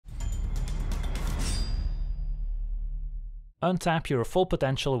Untap your full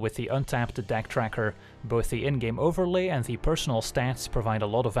potential with the Untapped Deck Tracker. Both the in-game overlay and the personal stats provide a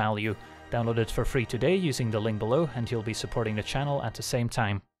lot of value. Download it for free today using the link below and you'll be supporting the channel at the same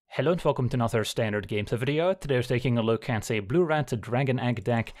time. Hello and welcome to another standard gameplay video. Today we're taking a look at a blue-red dragon egg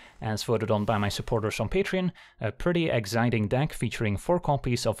deck as voted on by my supporters on Patreon. A pretty exciting deck featuring 4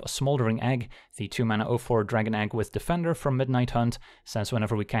 copies of Smoldering Egg, the 2-mana 0/4 dragon egg with Defender from Midnight Hunt. Says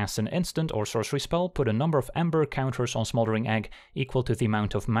whenever we cast an instant or sorcery spell, put a number of Ember counters on Smoldering Egg equal to the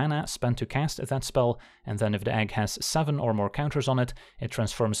amount of mana spent to cast that spell, and then if the egg has 7 or more counters on it, it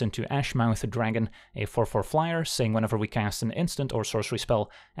transforms into Ashmouth Dragon, a 4/4 flyer, saying whenever we cast an instant or sorcery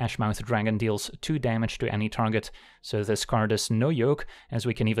spell, Ashmouth Dragon deals 2 damage to any target, so this card is no joke, as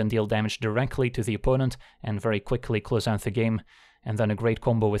we can even deal damage directly to the opponent and very quickly close out the game. And then a great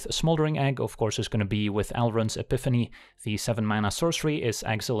combo with Smoldering Egg, of course, is going to be with Alrund's Epiphany. The 7-mana sorcery is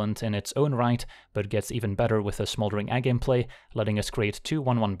excellent in its own right, but gets even better with a Smoldering Egg in play, letting us create 2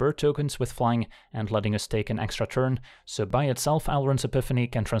 1/1 bird tokens with flying and letting us take an extra turn. So by itself, Alrund's Epiphany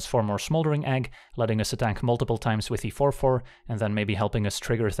can transform our Smoldering Egg, letting us attack multiple times with the 4/4, and then maybe helping us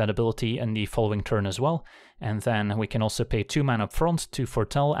trigger that ability in the following turn as well. And then we can also pay 2 mana up front to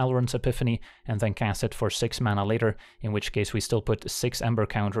foretell Alrund's Epiphany, and then cast it for 6 mana later, in which case we still put 6 Ember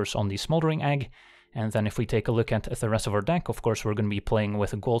counters on the Smoldering Egg. And then if we take a look at the rest of our deck, of course we're going to be playing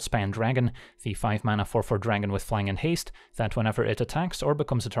with Goldspan Dragon, the 5-mana 4/4 dragon with flying and haste, that whenever it attacks or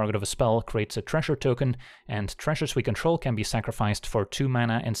becomes a target of a spell, creates a treasure token, and treasures we control can be sacrificed for 2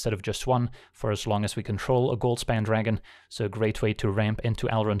 mana instead of just 1, for as long as we control a Goldspan Dragon, so a great way to ramp into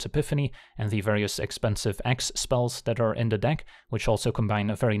Alrund's Epiphany and the various expensive X spells that are in the deck, which also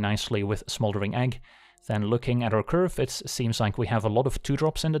combine very nicely with Smoldering Egg. Then looking at our curve, it seems like we have a lot of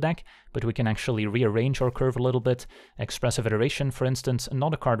 2-drops in the deck, but we can actually rearrange our curve a little bit. Expressive Iteration, for instance,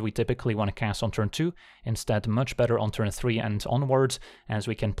 not a card we typically want to cast on turn 2, instead much better on turn 3 and onwards, as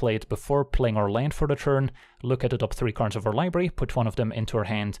we can play it before playing our land for the turn, look at the top 3 cards of our library, put one of them into our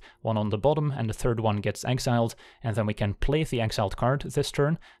hand, one on the bottom, and the third one gets exiled, and then we can play the exiled card this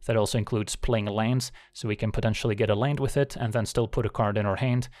turn. That also includes playing lands, so we can potentially get a land with it, and then still put a card in our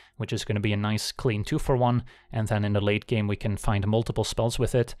hand, which is going to be a nice clean 2-for-1, and then in the late game we can find multiple spells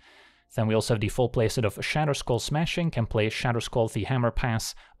with it. Then we also have the full playset of Shatterskull Smashing, can play Shatterskull the Hammer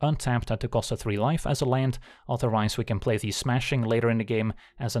Pass untapped at the cost of 3 life as a land. Otherwise we can play the Smashing later in the game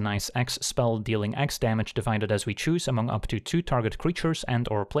as a nice X spell, dealing X damage divided as we choose among up to 2 target creatures and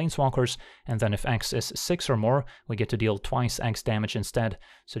or planeswalkers, and then if X is 6 or more, we get to deal twice X damage instead.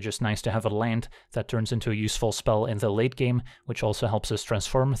 So just nice to have a land that turns into a useful spell in the late game, which also helps us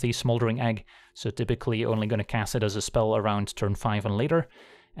transform the Smoldering Egg, so typically only going to cast it as a spell around turn 5 and later.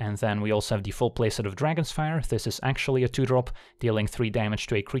 And then we also have the full playset of Dragon's Fire. This is actually a 2-drop, dealing 3 damage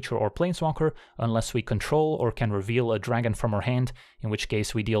to a creature or planeswalker, unless we control or can reveal a dragon from our hand, in which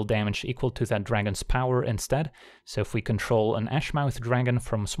case we deal damage equal to that dragon's power instead. So if we control an Ashmouth Dragon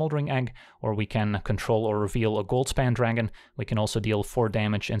from Smoldering Egg, or we can control or reveal a Goldspan Dragon, we can also deal 4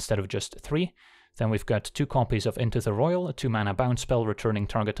 damage instead of just 3. Then we've got 2 copies of Into the Royal, a 2-mana bounce spell returning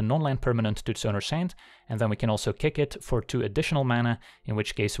target a non-land permanent to its owner's hand, and then we can also kick it for 2 additional mana, in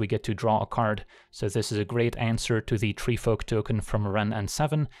which case we get to draw a card. So this is a great answer to the Tree Folk token from Ren and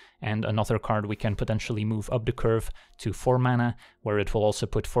 7, and another card we can potentially move up the curve to 4 mana, where it will also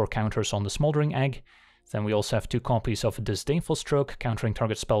put 4 counters on the Smoldering Egg. Then we also have 2 copies of Disdainful Stroke, countering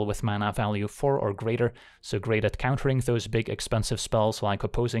target spell with mana value 4 or greater, so great at countering those big expensive spells like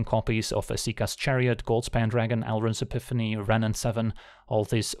opposing copies of Esika's Chariot, Goldspan Dragon, Alrund's Epiphany, Ren and 7, all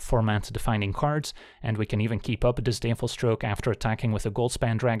these format-defining cards, and we can even keep up Disdainful Stroke after attacking with a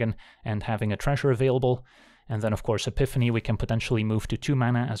Goldspan Dragon and having a treasure available. And then of course Epiphany we can potentially move to 2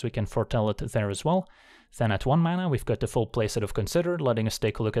 mana as we can foretell it there as well. Then at 1 mana we've got the full playset of Consider, letting us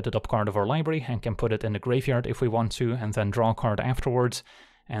take a look at the top card of our library and can put it in the graveyard if we want to, and then draw a card afterwards.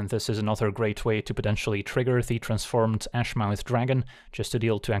 And this is another great way to potentially trigger the transformed Ashmouth Dragon, just to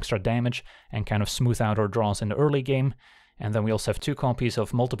deal 2 extra damage and kind of smooth out our draws in the early game. And then we also have 2 copies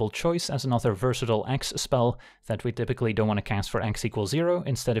of Multiple Choice as another versatile X spell that we typically don't want to cast for X equals 0.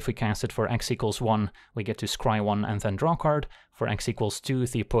 Instead, if we cast it for X equals 1, we get to scry 1 and then draw a card. For X equals 2,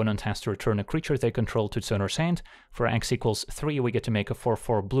 the opponent has to return a creature they control to its owner's hand. For X equals 3, we get to make a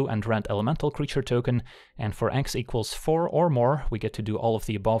 4/4 blue and red elemental creature token. And for X equals 4 or more, we get to do all of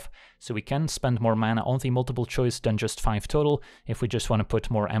the above. So we can spend more mana on the Multiple Choice than just 5 total if we just want to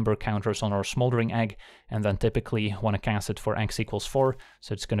put more Ember counters on our Smoldering Egg, and then typically want to cast it for X equals 4,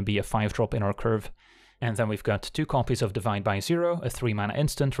 so it's going to be a 5-drop in our curve. And then we've got 2 copies of Divide by Zero, a 3-mana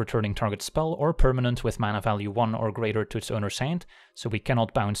instant returning target spell or permanent with mana value 1 or greater to its owner's hand. So we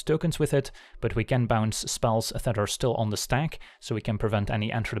cannot bounce tokens with it, but we can bounce spells that are still on the stack, so we can prevent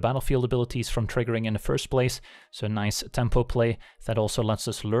any enter the battlefield abilities from triggering in the first place. So nice tempo play that also lets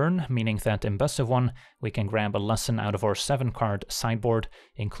us learn, meaning that in best of 1 we can grab a lesson out of our 7-card sideboard,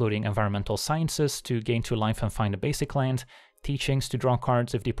 including Environmental Sciences to gain 2 life and find a basic land, Teachings to draw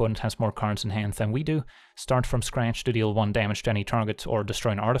cards if the opponent has more cards in hand than we do, Start from Scratch to deal 1 damage to any target or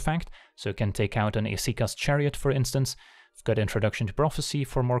destroy an artifact, so it can take out an Esika's Chariot for instance. We've got Introduction to Prophecy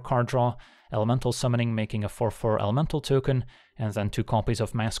for more card draw, Elemental Summoning making a 4/4 elemental token, and then 2 copies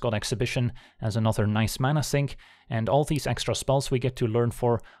of Mascot Exhibition as another nice mana sink, and all these extra spells we get to learn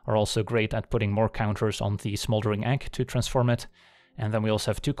for are also great at putting more counters on the Smoldering Egg to transform it. And then we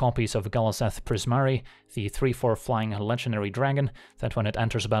also have 2 copies of Galazeth Prismari, the 3/4 flying legendary dragon that when it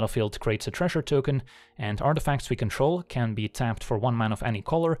enters the battlefield creates a treasure token, and artifacts we control can be tapped for 1 mana of any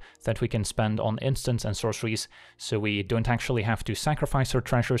color that we can spend on instants and sorceries, so we don't actually have to sacrifice our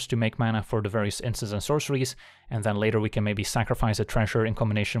treasures to make mana for the various instants and sorceries, and then later we can maybe sacrifice a treasure in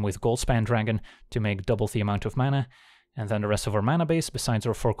combination with Goldspan Dragon to make double the amount of mana. And then the rest of our mana base, besides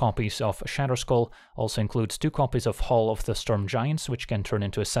our 4 copies of Shatterskull, also includes 2 copies of Hall of the Storm Giants, which can turn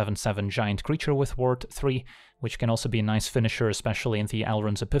into a 7/7 giant creature with Ward 3, which can also be a nice finisher, especially in the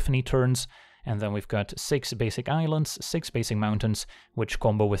Alrund's Epiphany turns. And then we've got 6 basic islands, 6 basic mountains, which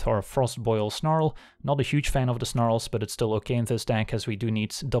combo with our Frostboil Snarl. Not a huge fan of the Snarls, but it's still okay in this deck, as we do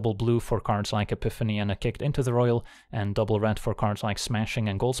need double blue for cards like Epiphany and a Kicked into the Royal, and double red for cards like Smashing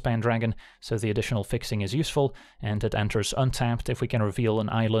and Goldspan Dragon, so the additional fixing is useful, and it enters untapped if we can reveal an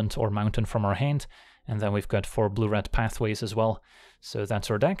island or mountain from our hand. And then we've got 4 blue-red pathways as well. So that's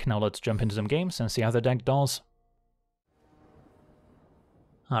our deck. Now let's jump into some games and see how the deck does.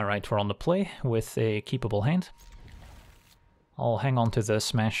 Alright, we're on the play with a keepable hand. I'll hang on to the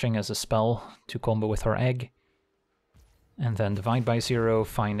Smashing as a spell to combo with our egg. And then Divide by Zero,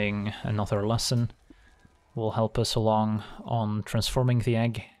 finding another lesson, will help us along on transforming the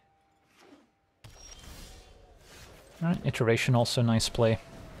egg. Alright, Iteration also nice play.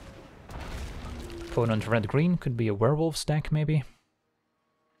 Opponent red-green could be a werewolves deck maybe.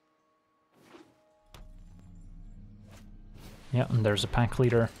 Yeah, and there's a pack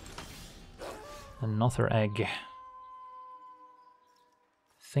leader. Another egg.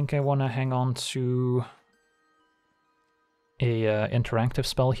 Think I want to hang on to a interactive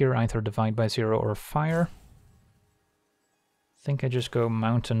spell here, either Divide by Zero or Fire. Think I just go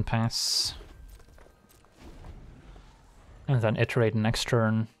Mountain Pass. And then iterate next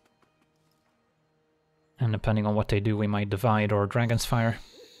turn. And depending on what they do, we might Divide or Dragon's Fire.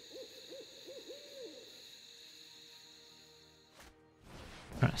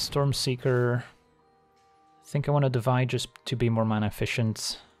 Stormseeker. I think I want to Divide just to be more mana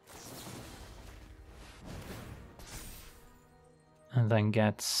efficient. And then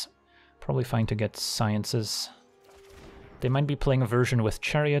probably fine to get Sciences. They might be playing a version with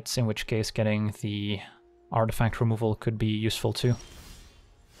Chariots, in which case getting the artifact removal could be useful too.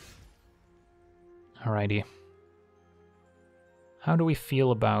 Alrighty. How do we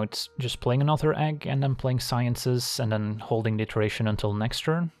feel about just playing another egg and then playing Sciences and then holding the iteration until next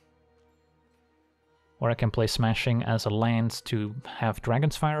turn? Or I can play Smashing as a land to have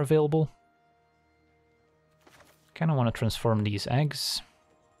Dragon's Fire available. Kinda want to transform these eggs.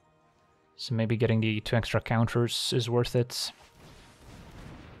 So maybe getting the 2 extra counters is worth it.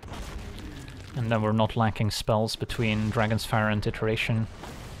 And then we're not lacking spells between Dragon's Fire and Iteration.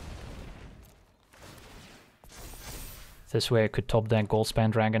 This way I could top deck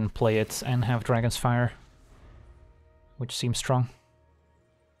Goldspan Dragon, play it, and have Dragon's Fire, which seems strong.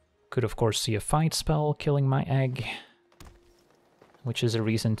 Could of course see a fight spell killing my egg, which is a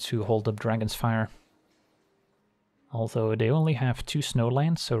reason to hold up Dragon's Fire. Although they only have 2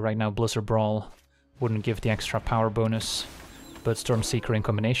 snowlands, so right now Blizzard Brawl wouldn't give the extra power bonus, but Stormseeker in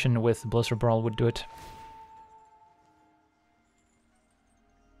combination with Blizzard Brawl would do it.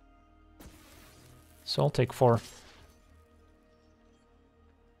 So I'll take 4.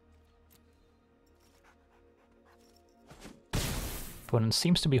 Opponent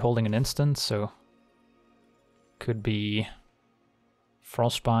seems to be holding an instant, so could be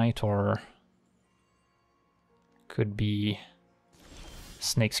Frostbite or could be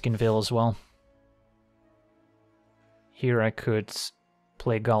Snakeskin Veil as well. Here I could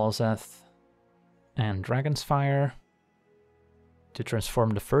play Galazeth and Dragon's Fire to transform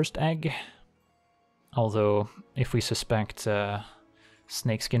the first egg, although if we suspect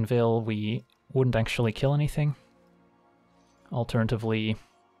Snakeskin Veil we wouldn't actually kill anything. Alternatively,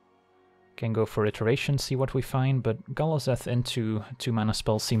 Can go for iteration, see what we find, but Galazeth into 2 mana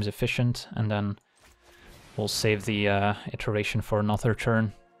spell seems efficient, and then we'll save the iteration for another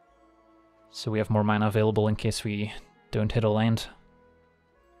turn. So we have more mana available in case we don't hit a land.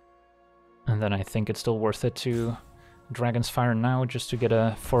 And then I think it's still worth it to Dragon's Fire now, just to get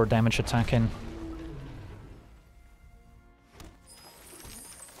a 4 damage attack in.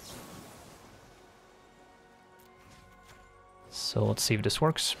 So let's see if this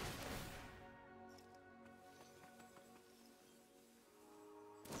works.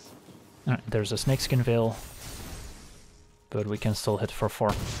 Alright, there's a Snakeskin Veil, but we can still hit for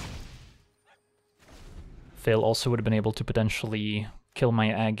 4. Veil also would have been able to potentially kill my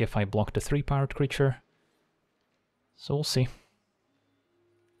egg if I blocked a 3-powered creature. So we'll see.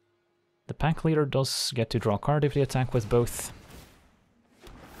 The pack leader does get to draw a card if they attack with both.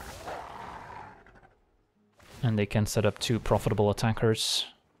 And they can set up 2 profitable attackers.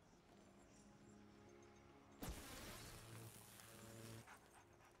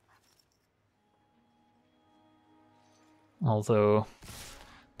 Although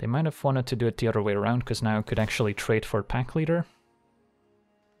they might have wanted to do it the other way around, because now I could actually trade for pack leader.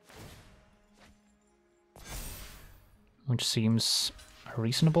 Which seems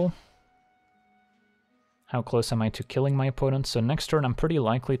reasonable. How close am I to killing my opponent? So next turn I'm pretty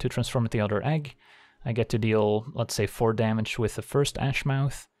likely to transform the other egg. I get to deal, let's say, 4 damage with the first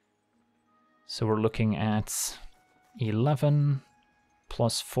Ashmouth. So we're looking at 11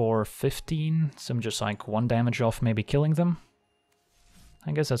 plus 4, 15. So I'm just like 1 damage off maybe killing them.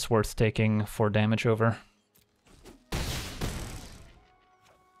 I guess that's worth taking 4 damage over.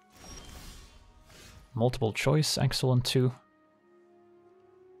 Multiple choice, excellent too.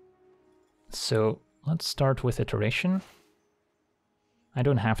 So let's start with iteration. I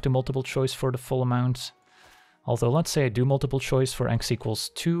don't have to multiple choice for the full amount. Although let's say I do multiple choice for x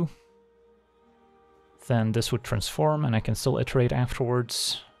equals 2. Then this would transform and I can still iterate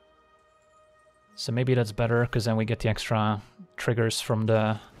afterwards. So maybe that's better, because then we get the extra triggers from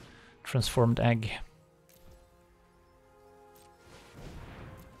the transformed egg.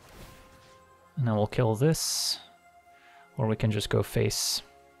 And then we'll kill this. Or we can just go face.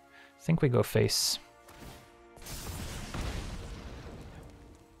 I think we go face.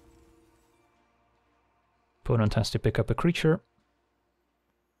 Opponent has to pick up a creature.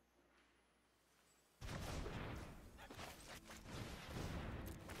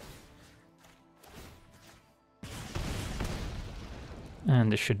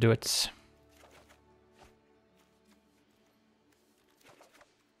 And this should do it.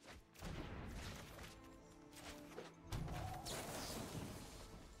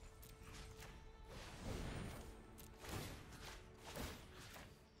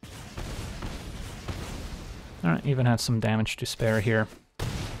 Alright, even had some damage to spare here.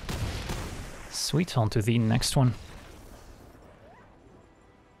 Sweet, on to the next one.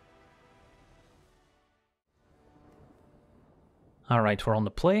 Alright, we're on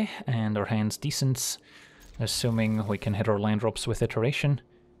the play, and our hand's decent, assuming we can hit our land drops with iteration.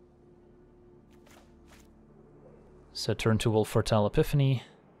 So turn 2 will foretell Epiphany,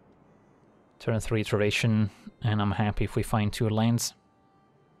 turn 3 iteration, and I'm happy if we find 2 lands.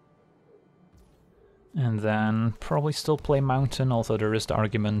 And then probably still play Mountain, although there is the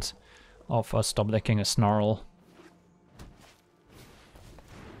argument of us top decking a Snarl.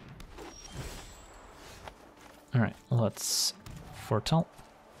 Alright, let's foretell.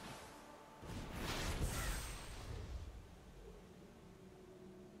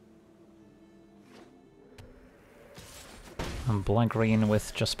 And black-green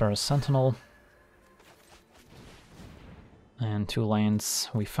with Jasper's Sentinel. And 2 lands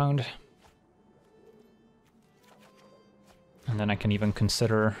we found. And then I can even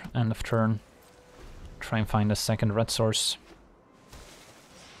consider end of turn. Try and find a second red source.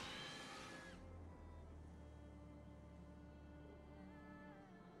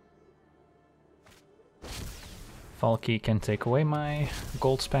 Valky can take away my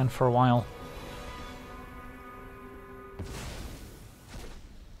Goldspan for a while.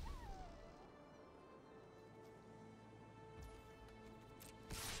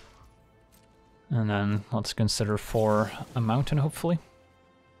 And then let's consider for a mountain, hopefully.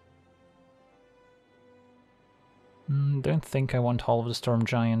 Don't think I want Hall of the Storm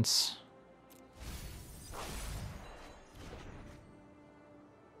Giants.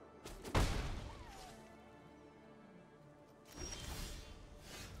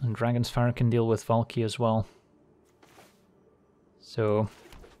 And Dragon's Fire can deal with Valky as well. So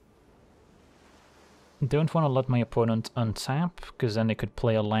don't want to let my opponent untap, because then they could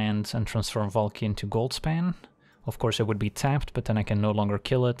play a land and transform Valky into Goldspan. Of course it would be tapped, but then I can no longer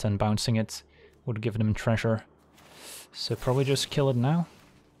kill it, and bouncing it would give them treasure. So probably just kill it now.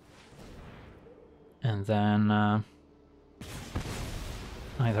 And then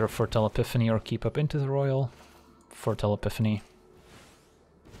either Foretell Epiphany or keep up Into the Royal. Foretell Epiphany.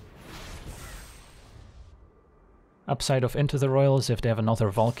 Upside of Into the Royal is if they have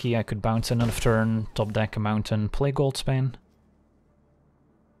another Valky, I could bounce in on a turn, top deck a mountain, play Goldspan.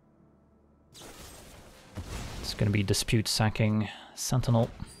 It's gonna be Dispute sacking Sentinel.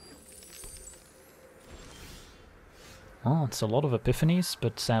 Oh, it's a lot of Epiphanies,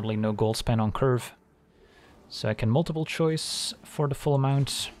 but sadly no Goldspan on curve. So I can multiple choice for the full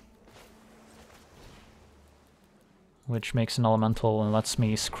amount, which makes an elemental and lets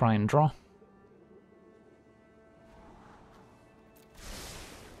me scry and draw.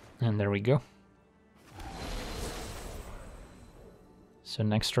 And there we go. So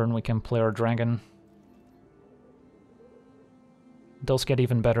next turn we can play our dragon. It does get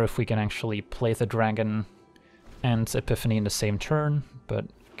even better if we can actually play the dragon and Epiphany in the same turn, but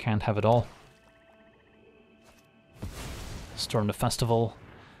can't have it all. Storm the Festival.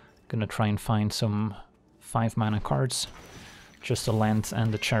 Gonna try and find some 5 mana cards. Just a land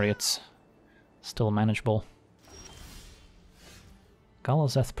and the chariots. Still manageable.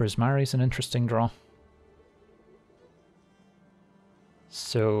 Galazeth Prismari is an interesting draw.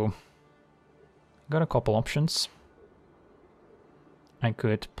 So, got a couple options. I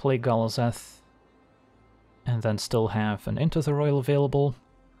could play Galazeth and then still have an Into the Royal available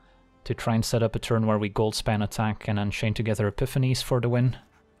to try and set up a turn where we Goldspan attack and then chain together Epiphanies for the win.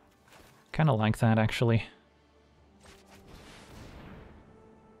 Kinda like that, actually.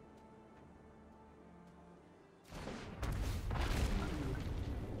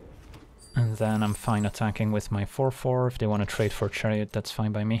 And then I'm fine attacking with my 4/4. If they want to trade for Chariot, that's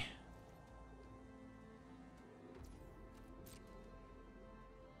fine by me.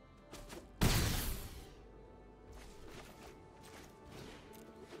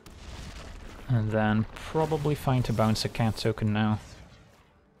 And then probably fine to bounce a cat token now.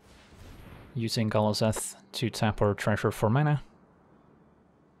 Using Galazeth to tap our treasure for mana.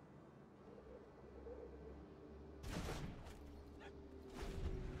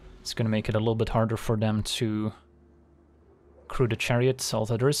 It's going to make it a little bit harder for them to crew the chariots,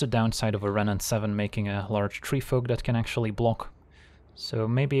 although there is a downside of a Wrenn and 7 making a large tree folk that can actually block. So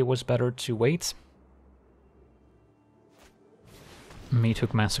maybe it was better to wait.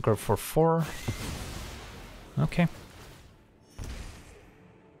 Meathook Massacre for 4. Okay.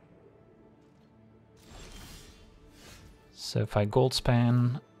 So if I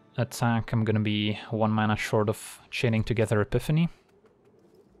Goldspan attack, I'm gonna be 1 mana short of chaining together Epiphany.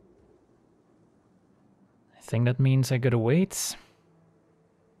 I think that means I gotta wait.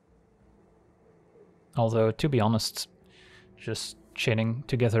 Although, to be honest, just chaining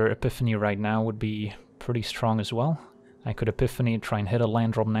together Epiphany right now would be pretty strong as well. I could Epiphany, try and hit a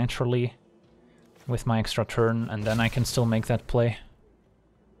land drop naturally with my extra turn, and then I can still make that play.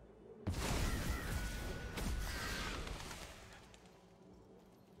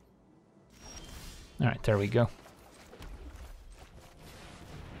 Alright, there we go.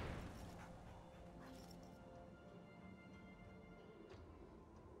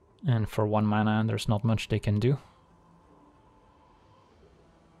 And for 1 mana, there's not much they can do.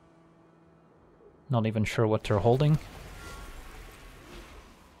 Not even sure what they're holding.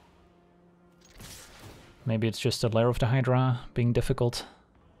 Maybe it's just a Lair of the Hydra being difficult.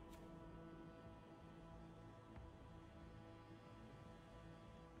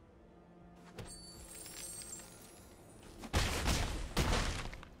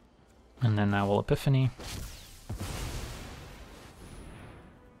 And then now we'll Epiphany.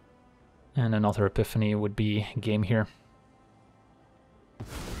 And another Epiphany would be game here.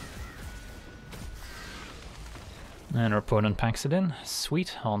 And our opponent packs it in.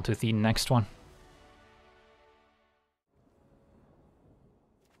 Sweet, on to the next one.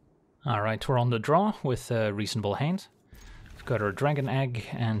 Alright, we're on the draw with a reasonable hand. We've got our Dragon Egg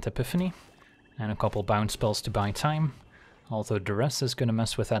and Epiphany, and a couple bounce spells to buy time, although Duress is going to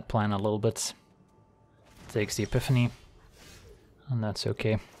mess with that plan a little bit. Takes the Epiphany, and that's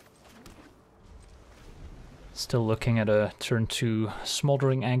okay. Still looking at a turn 2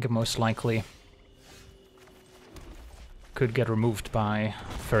 Smoldering Egg, most likely. Could get removed by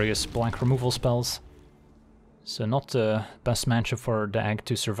various black removal spells. So not the best matchup for the egg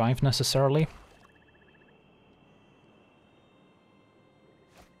to survive necessarily.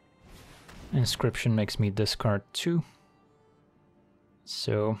 Inscription makes me discard 2.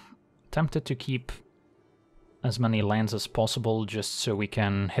 So tempted to keep as many lands as possible just so we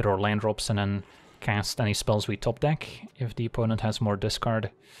can hit our land drops and then cast any spells we top deck if the opponent has more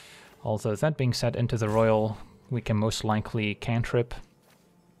discard. Although that being said, into the Royal we can most likely cantrip.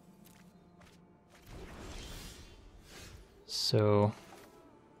 So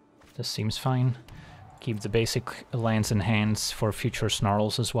this seems fine. Keep the basic lands in hands for future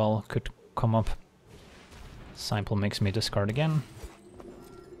snarls as well, could come up. Simple makes me discard again.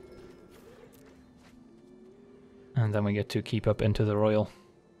 And then we get to keep up into the Royal.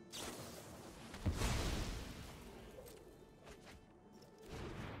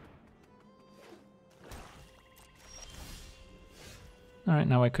 Alright,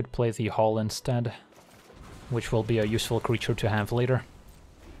 now I could play the Hall instead, which will be a useful creature to have later.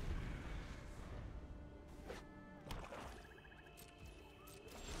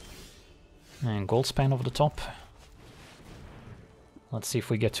 And Goldspan over the top. Let's see if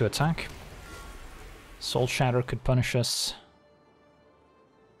we get to attack. Soul Shatter could punish us.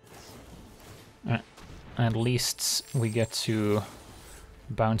 At least we get to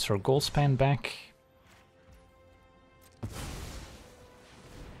bounce our Goldspan back.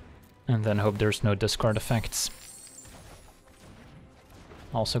 And then hope there's no discard effects.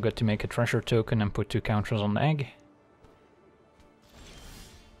 Also good to make a treasure token and put 2 counters on the egg.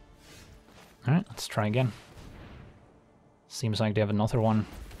 Alright, let's try again. Seems like they have another one.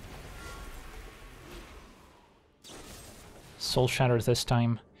 Soul Shatter this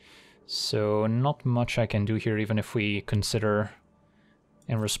time. So not much I can do here even if we consider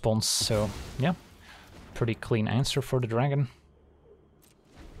in response. So yeah, pretty clean answer for the dragon.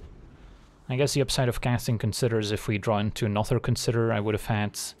 I guess the upside of casting Consider is if we draw into another Consider, I would have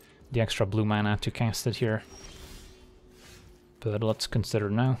had the extra blue mana to cast it here. But let's Consider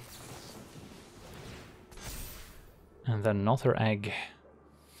now. And then another egg.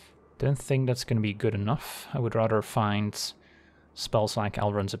 Don't think that's going to be good enough. I would rather find spells like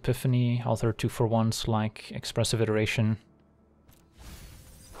Alrund's Epiphany, other 2-for-1s like Expressive Iteration.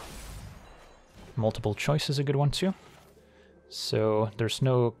 Multiple Choice is a good one too. So there's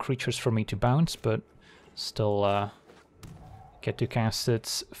no creatures for me to bounce, but still get to cast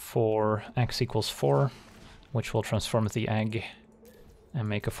it for x equals 4, which will transform the egg and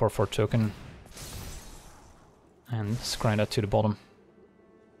make a 4/4 token. And scry that to the bottom.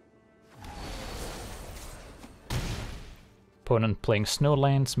 Opponent playing snow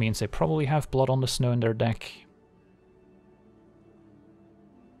lands means they probably have Blood on the Snow in their deck.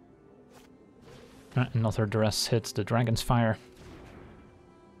 Another Duress hits the Dragon's Fire.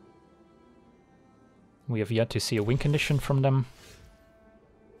 We have yet to see a win condition from them.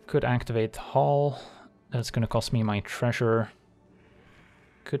 Could activate Hall. That's going to cost me my treasure.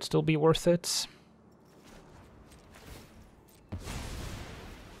 Could still be worth it.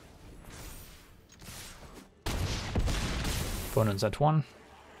 Opponent's at 1.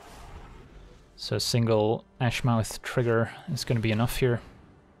 So a single Ashmouth trigger is going to be enough here.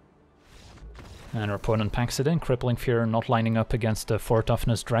 And our opponent packs it in, Crippling Fear, not lining up against the 4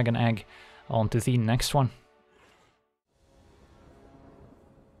 toughness Dragon Egg. On to the next one.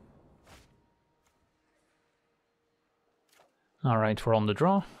 Alright, we're on the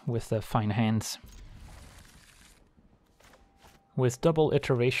draw with the fine hands. With double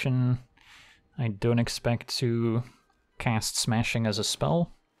iteration, I don't expect to cast Smashing as a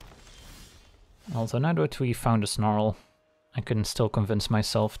spell. Although now that we found a Snarl, I can still convince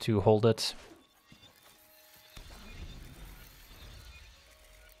myself to hold it.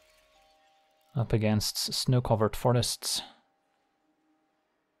 Up against snow-covered forests.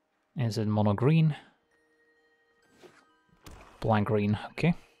 Is it mono green? Black green,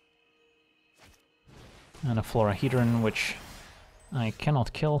 okay. And a Florahedron, which I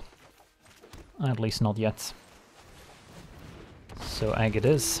cannot kill. At least not yet. So egg it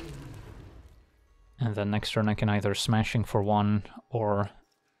is. And then next turn I can either Smashing for 1 or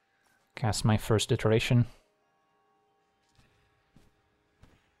cast my first iteration.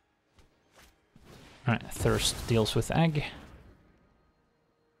 Alright, Thirst deals with egg.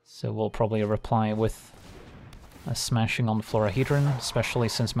 So we'll probably reply with a Smashing on the Florahedron, especially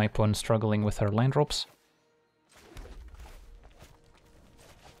since my opponent's struggling with her land drops.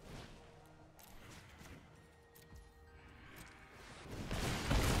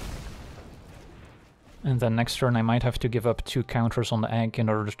 And then next turn I might have to give up 2 counters on the egg in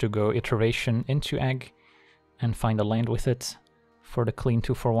order to go iteration into egg and find a land with it for the clean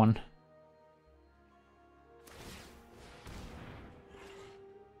 2-for-1.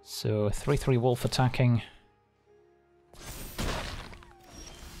 So 3/3 wolf attacking.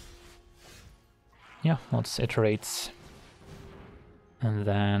 Yeah, let's iterate. And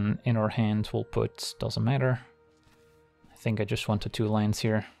then in our hand we'll put, doesn't matter. I think I just wanted 2 lands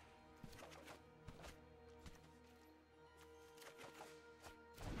here.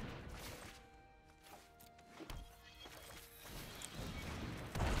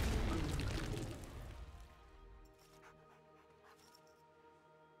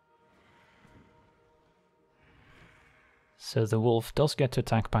 So the wolf does get to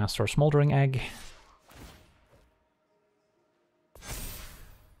attack past our Smoldering Egg.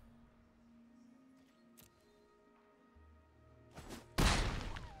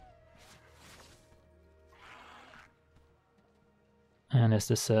 And is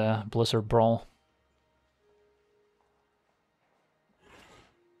this a Blizzard Brawl?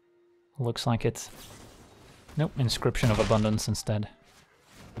 Looks like it. Nope, Inscription of Abundance instead.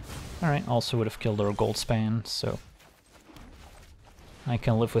 Alright, also would have killed our Goldspan, so I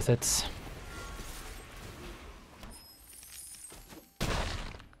can live with it.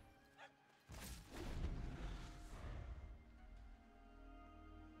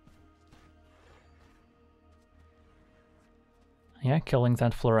 Yeah, killing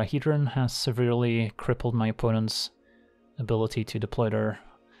that Florahedron has severely crippled my opponent's ability to deploy their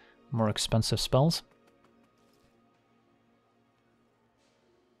more expensive spells.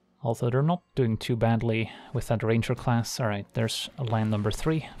 Although they're not doing too badly with that Ranger class. Alright, there's a land number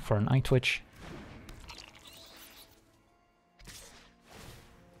 3 for an Eye Twitch.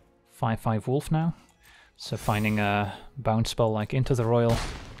 5/5 Wolf now. So finding a bounce spell like Into the Royal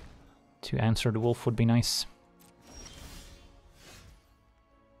to answer the Wolf would be nice.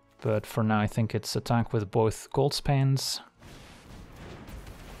 But for now I think it's attack with both Goldspans.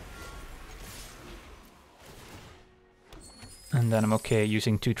 And then I'm okay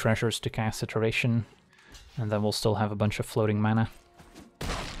using 2 treasures to cast Iteration, and then we'll still have a bunch of floating mana.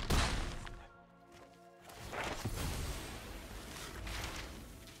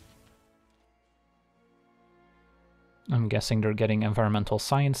 I'm guessing they're getting Environmental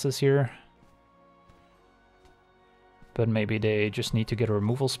Sciences here. But maybe they just need to get a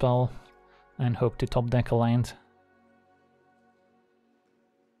removal spell and hope to top deck a land.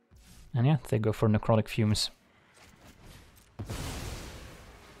 And yeah, they go for Necrotic Fumes.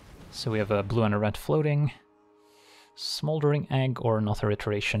 So we have a blue and a red floating, Smoldering Egg or another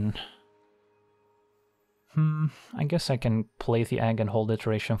Iteration. I guess I can play the egg and hold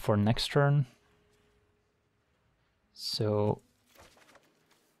Iteration for next turn. So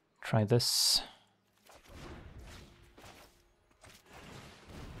try this.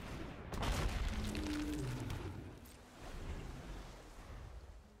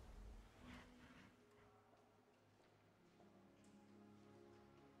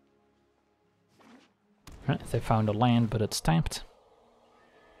 Right, they found a land, but it's tapped.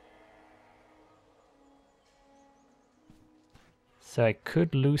 So I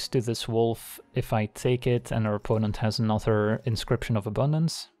could lose to this wolf if I take it and our opponent has another Inscription of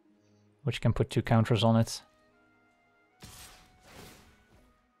Abundance, which can put 2 counters on it.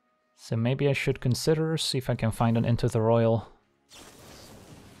 So maybe I should consider, see if I can find an Into the Royal.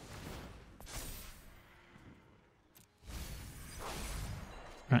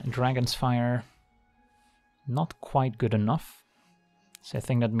 Right, Dragon's Fire. Not quite good enough. So I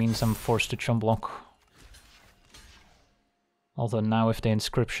think that means I'm forced to chum block. Although now if they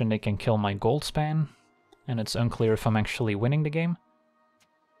Inscription they can kill my Goldspan, and it's unclear if I'm actually winning the game.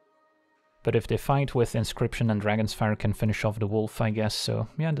 But if they fight with Inscription, then Dragon's Fire can finish off the wolf, I guess, so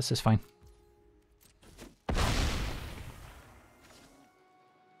yeah, this is fine.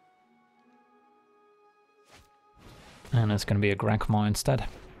 And it's gonna be a Grakmaw instead.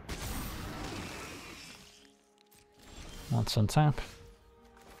 Once on tap,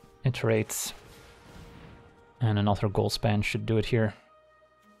 iterates, and another Goldspan should do it here.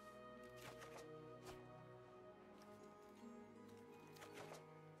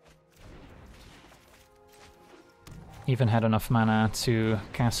 Even had enough mana to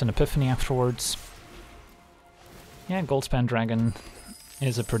cast an Epiphany afterwards. Yeah, Goldspan Dragon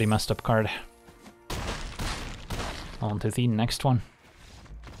is a pretty messed up card. On to the next one.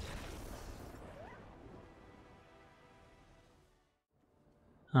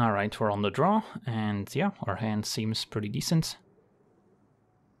 Alright, we're on the draw, and yeah, our hand seems pretty decent.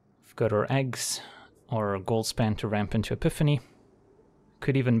 We've got our eggs, or Goldspan to ramp into Epiphany.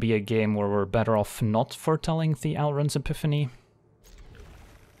 Could even be a game where we're better off not foretelling the Alrund's Epiphany,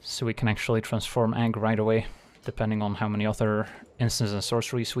 so we can actually transform egg right away, depending on how many other instants and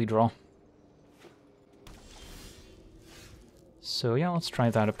sorceries we draw. So yeah, let's try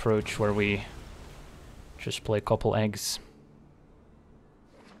that approach where we just play a couple eggs.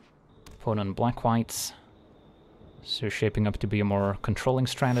 Opponent black-white, so shaping up to be a more controlling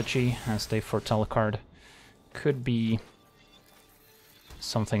strategy as they foretell a card. Could be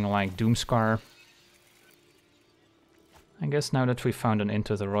something like Doomscar. I guess now that we found an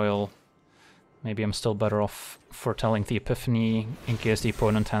Into the Royal, maybe I'm still better off foretelling the Epiphany in case the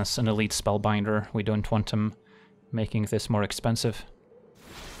opponent has an elite Spellbinder. We don't want them making this more expensive.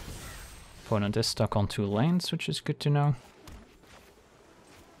 Opponent is stuck on 2 lands, which is good to know.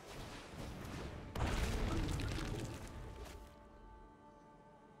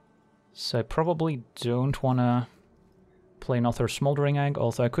 So I probably don't want to play another Smoldering Egg,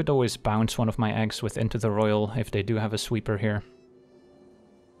 although I could always bounce one of my eggs with Into the Royal if they do have a sweeper here.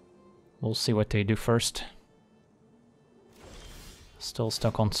 We'll see what they do first. Still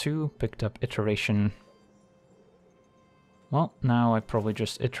stuck on 2, picked up Iteration. Well, now I probably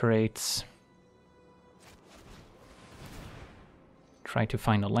just iterate. Try to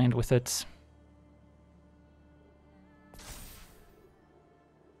find a land with it.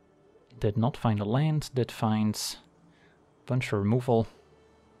 Did not find a land, did find a bunch of removal.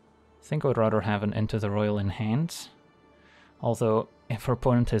 I think I would rather have an Into the Royal in hand. Although, if our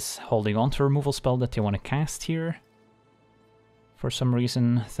opponent is holding on to a removal spell that they want to cast here, for some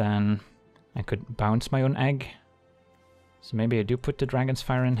reason, then I could bounce my own egg. So maybe I do put the Dragon's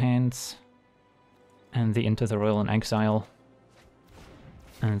Fire in hand, and the Into the Royal in exile.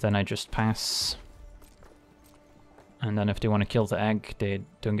 And then I just pass. And then if they want to kill the egg, they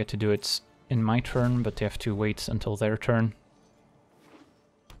don't get to do it in my turn, but they have to wait until their turn.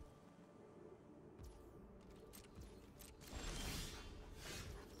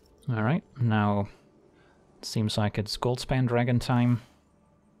 Alright, now it seems like it's Goldspan Dragon time.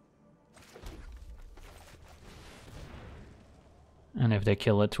 And if they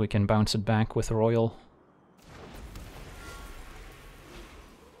kill it, we can bounce it back with a Royal.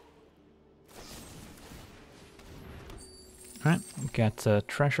 Alright, get a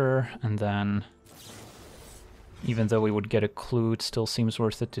treasure, and then even though we would get a clue, it still seems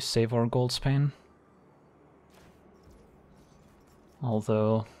worth it to save our Goldspan.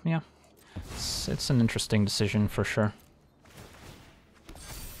 Although, yeah, it's an interesting decision for sure.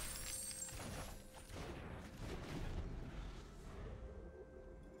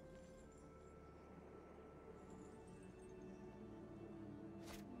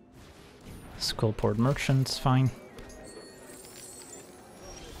 Skullport Merchant's fine.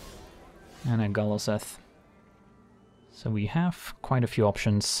 And a Galazeth. So we have quite a few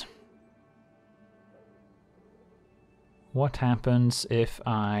options. What happens if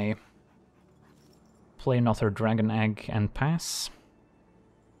I play another Dragon Egg and pass?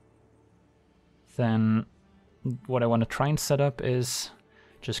 Then what I want to try and set up is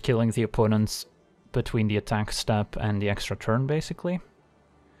just killing the opponents between the attack step and the extra turn, basically.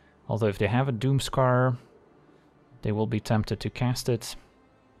 Although if they have a Doomscar, they will be tempted to cast it.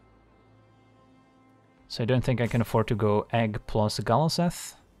 So I don't think I can afford to go Egg plus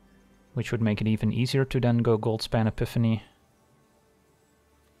Galazeth, which would make it even easier to then go Goldspan Epiphany.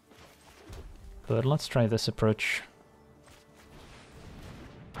 But let's try this approach.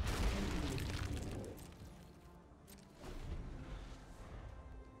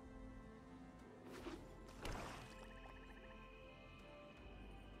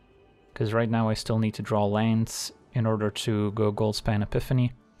 Because right now I still need to draw lands in order to go Goldspan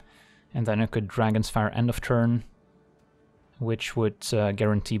Epiphany. And then I could Dragon's Fire end of turn, which would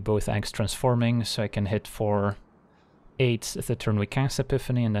guarantee both eggs transforming, so I can hit for 8 the turn we cast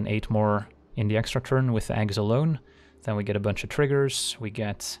Epiphany, and then 8 more in the extra turn with the eggs alone. Then we get a bunch of triggers, we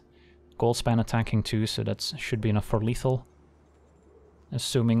get Goldspan attacking too, so that should be enough for lethal.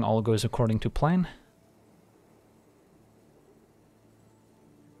 Assuming all goes according to plan.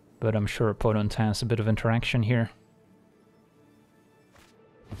 But I'm sure opponent has a bit of interaction here.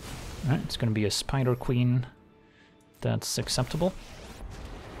 Alright, it's gonna be a Spider Queen. That's acceptable.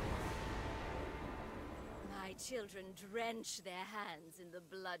 My children drench their hands in the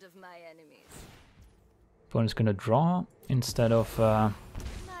blood of my enemies. Opponent's gonna draw instead of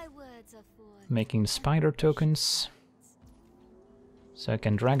making spider tokens. So I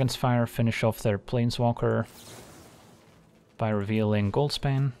can Dragon's Fire, finish off their Planeswalker by revealing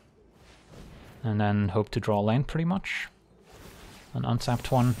Goldspan. And then hope to draw land pretty much. An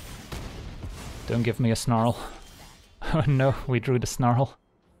untapped one. Don't give me a Snarl. Oh no, we drew the Snarl.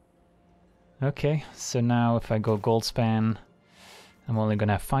 Okay, so now if I go Goldspan, I'm only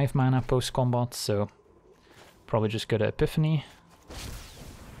gonna have 5 mana post-combat, so probably just go to Epiphany.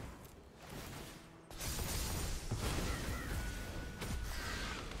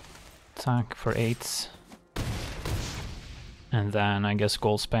 Attack for 8. And then I guess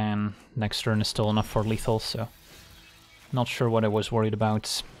Goldspan next turn is still enough for lethal, so not sure what I was worried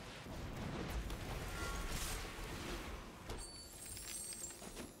about.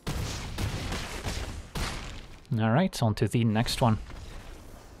 Alright, on to the next one.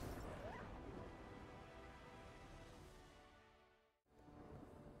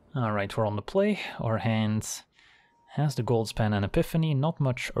 Alright, we're on the play. Our hand has the Goldspan and Epiphany, not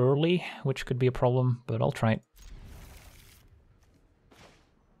much early, which could be a problem, but I'll try it.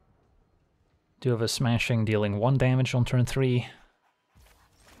 Do have a Smashing dealing 1 damage on turn 3.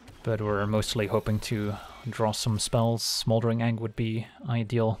 but we're mostly hoping to draw some spells. Smoldering Egg would be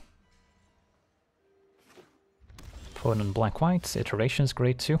ideal. Opponent black-white, Iteration's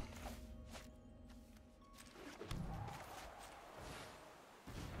great too.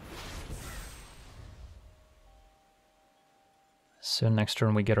 So next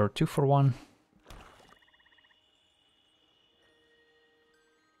turn we get our 2-for-1.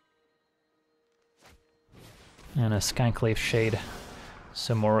 And a Skyclave Shade.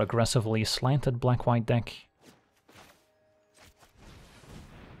 Some more aggressively slanted black-white deck.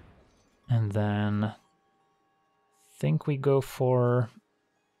 And then I think we go for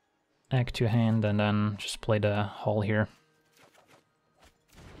Egg to hand and then just play the Hall here.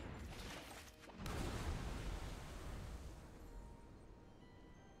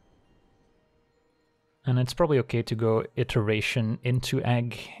 And it's probably okay to go Iteration into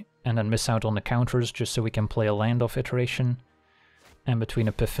Egg and then miss out on the counters just so we can play a land off Iteration. And between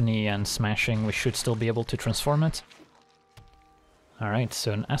Epiphany and Smashing we should still be able to transform it. Alright,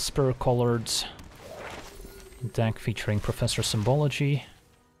 so an Esper-colored deck featuring Professor Symbology.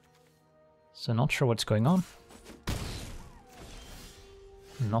 So not sure what's going on.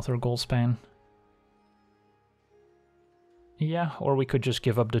 Another Goldspan. Yeah, or we could just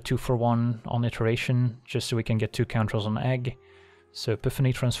give up the 2-for-1 on Iteration, just so we can get 2 counters on Egg. So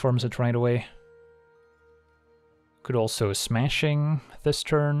Epiphany transforms it right away. Could also Smashing this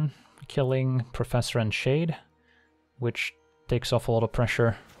turn, killing Professor and Shade, which takes off a lot of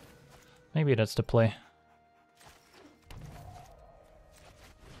pressure. Maybe that's the play.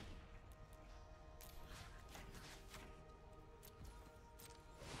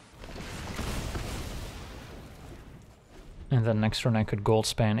 And then next turn I could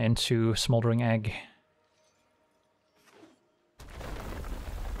Goldspan into Smoldering Egg.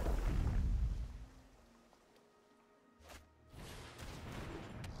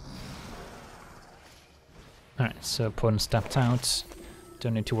 Alright, so opponent stepped out.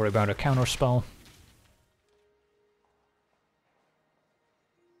 Don't need to worry about a counter spell.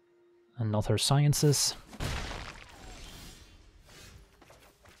 Another Sciences.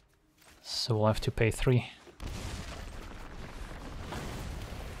 So we'll have to pay 3.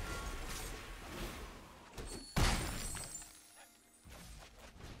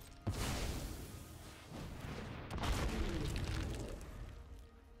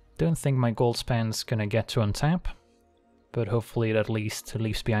 Don't think my Goldspan's gonna get to untap, but hopefully it at least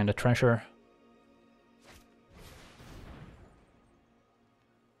leaves behind a treasure.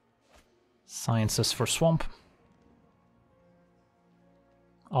 Sciences for Swamp.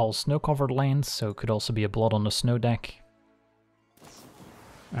 All snow-covered lands, so it could also be a Blood on the Snow deck.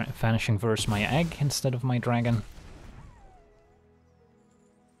 Alright, Vanishing Verse my Egg instead of my Dragon.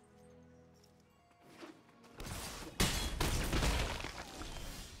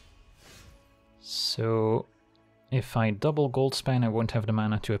 So if I double Goldspan I won't have the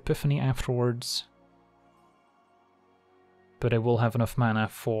mana to Epiphany afterwards. But I will have enough mana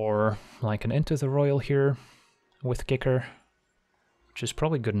for like an Into the Royal here with Kicker, which is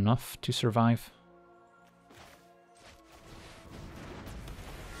probably good enough to survive.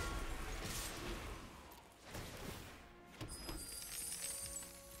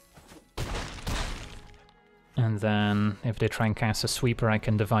 And then if they try and cast a Sweeper I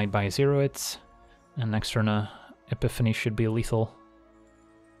can divide by 0 it. And next turn Epiphany should be lethal.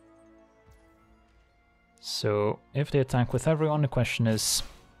 So if they attack with everyone, the question is,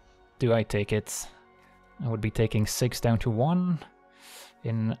 do I take it? I would be taking 6 down to 1.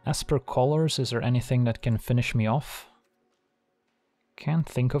 In Esper Colors, is there anything that can finish me off? Can't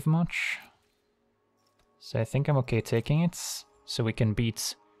think of much. So I think I'm okay taking it, so we can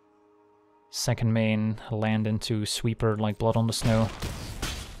beat second main, land into Sweeper like Blood on the Snow.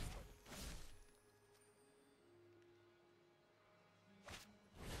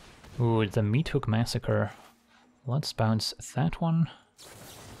 Ooh, the Meathook Massacre. Let's bounce that one.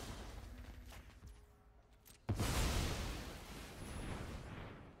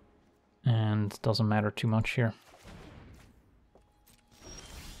 And doesn't matter too much here.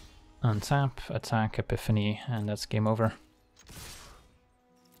 Untap, attack, Epiphany, and that's game over.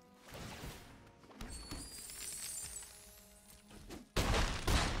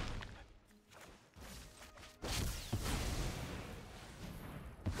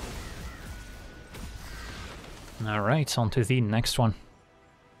 Alright, on to the next one.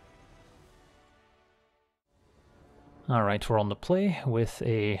 Alright, we're on the play with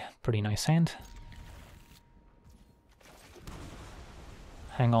a pretty nice hand.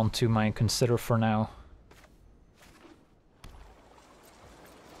 Hang on to my Consider for now.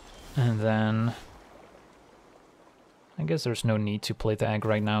 And then I guess there's no need to play the egg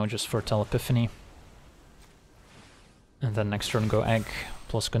right now, just for Epiphany. And then next turn go egg,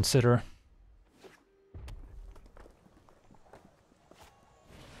 plus consider.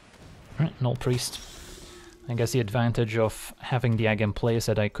 Right, Null Priest. I guess the advantage of having the egg in play is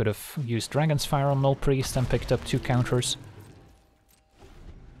that I could have used Dragon's Fire on Null Priest and picked up 2 counters.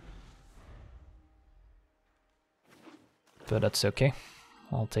 But that's okay.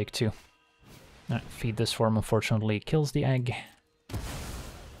 I'll take 2. Feed this form unfortunately kills the egg.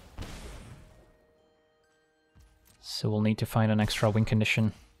 So we'll need to find an extra win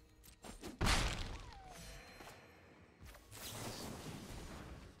condition.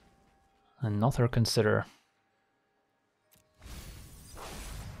 Another consider.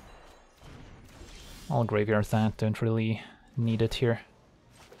 I'll graveyard that, don't really need it here.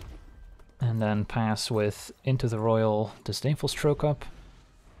 And then pass with Into the Royal Disdainful Stroke up.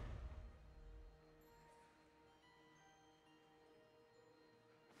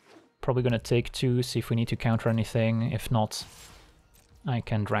 Probably gonna take 2, see if we need to counter anything. If not, I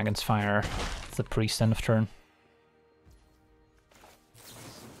can Dragon's Fire the Priest end of turn.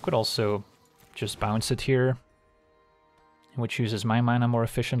 Could also just bounce it here, which uses my mana more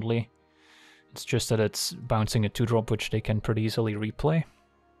efficiently. It's just that it's bouncing a 2-drop, which they can pretty easily replay.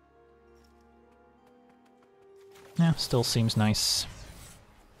 Yeah, still seems nice.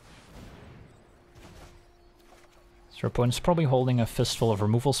 So our opponent's probably holding a fistful of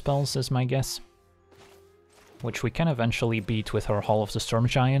removal spells, is my guess. Which we can eventually beat with our Hall of the Storm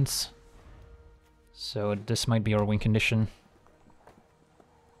Giants. So this might be our win condition.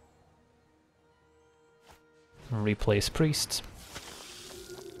 Replace Priest.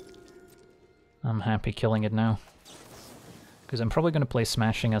 I'm happy killing it now. Because I'm probably going to play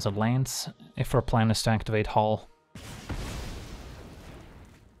Smashing as a land, if our plan is to activate Hall.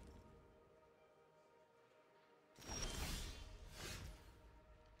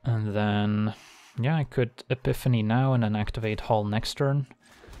 And then, yeah, I could Epiphany now and then activate Hall next turn,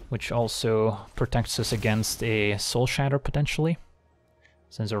 which also protects us against a Soul Shatter potentially,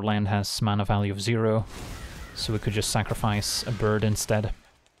 since our land has mana value of 0, so we could just sacrifice a bird instead.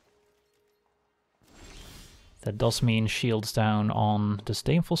 That does mean shields down on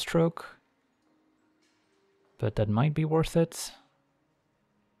Disdainful Stroke, but that might be worth it.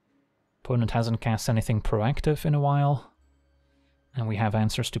 Opponent hasn't cast anything proactive in a while, and we have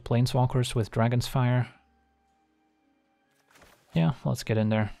answers to Planeswalkers with Dragon's Fire. Yeah, let's get in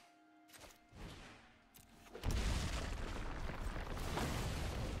there.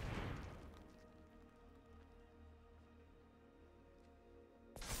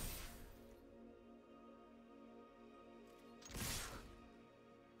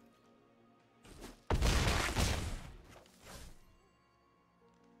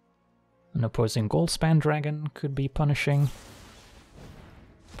 An opposing Goldspan Dragon could be punishing.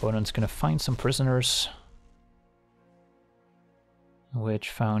 Opponent's gonna find some prisoners, which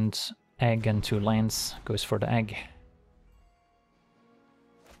found egg and 2 lands, goes for the egg.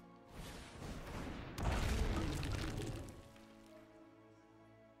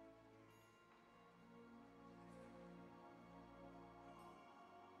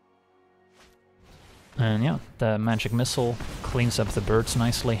 And yeah, the Magic Missile cleans up the birds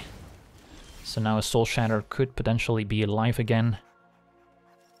nicely. So now a Soul Shatter could potentially be alive again.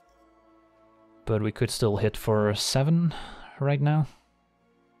 But we could still hit for 7 right now.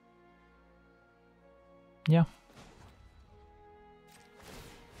 Yeah.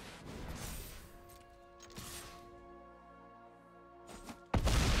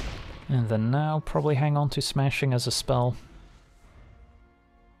 And then now probably hang on to Smashing as a spell.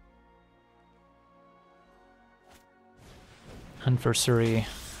 Adversary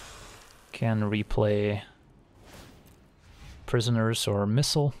can replay Prisoners or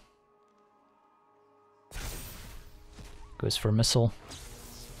Missile. Goes for Missile.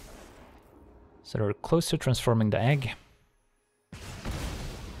 So they're close to transforming the egg.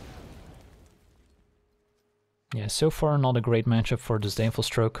 Yeah, so far not a great matchup for Disdainful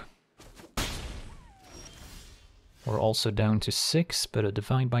Stroke. We're also down to 6, but a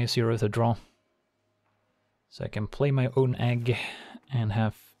Divide by 0 to draw. So I can play my own egg and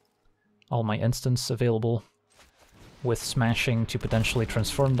have all my instants available, with Smashing to potentially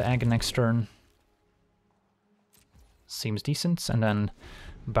transform the egg next turn. Seems decent, and then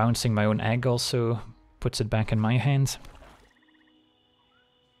bouncing my own egg also puts it back in my hand.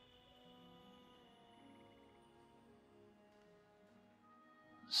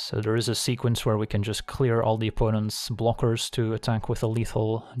 So there is a sequence where we can just clear all the opponent's blockers to attack with a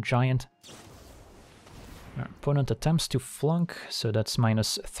lethal giant. Our opponent attempts to flunk, so that's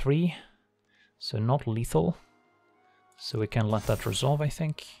 -3. So not lethal. So we can let that resolve, I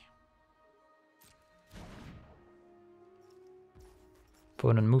think.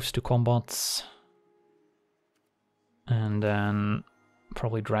 Opponent moves to combat. And then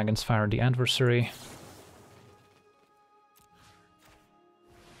probably Dragon's Fire the adversary.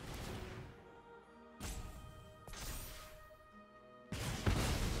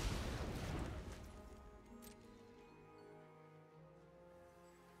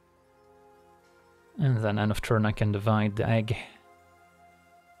 And then end of turn I can divide the egg.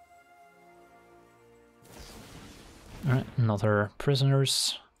 Alright, another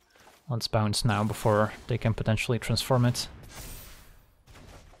prisoners. Let's bounce now before they can potentially transform it.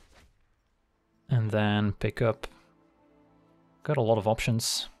 And then pick up. Got a lot of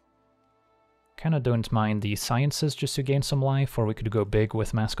options. Kinda don't mind the sciences just to gain some life, or we could go big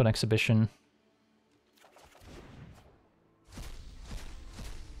with Mascot Exhibition.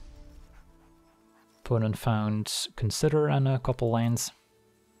 Opponent found Consider and a couple lands.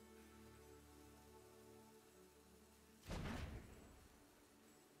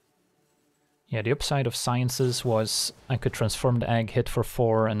 Yeah, the upside of Sciences was I could transform the egg, hit for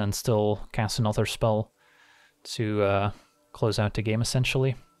 4, and then still cast another spell to close out the game,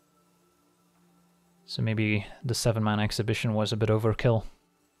 essentially. So maybe the 7-mana Exhibition was a bit overkill.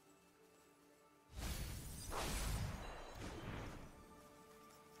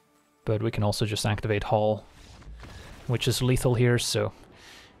 But we can also just activate Hall, which is lethal here, so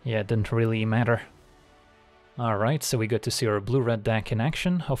yeah, it didn't really matter. Alright, so we get to see our blue-red deck in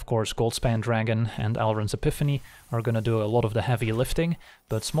action. Of course, Goldspan Dragon and Alrund's Epiphany are gonna do a lot of the heavy lifting,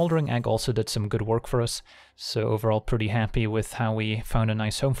 but Smoldering Egg also did some good work for us, so overall pretty happy with how we found a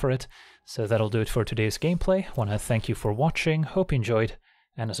nice home for it. So that'll do it for today's gameplay. Wanna thank you for watching, hope you enjoyed,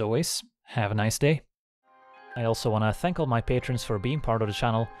 and as always, have a nice day. I also want to thank all my patrons for being part of the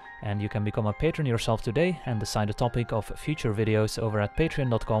channel, and you can become a patron yourself today and decide the topic of future videos over at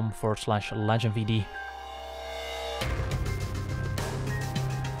patreon.com/LegenVD.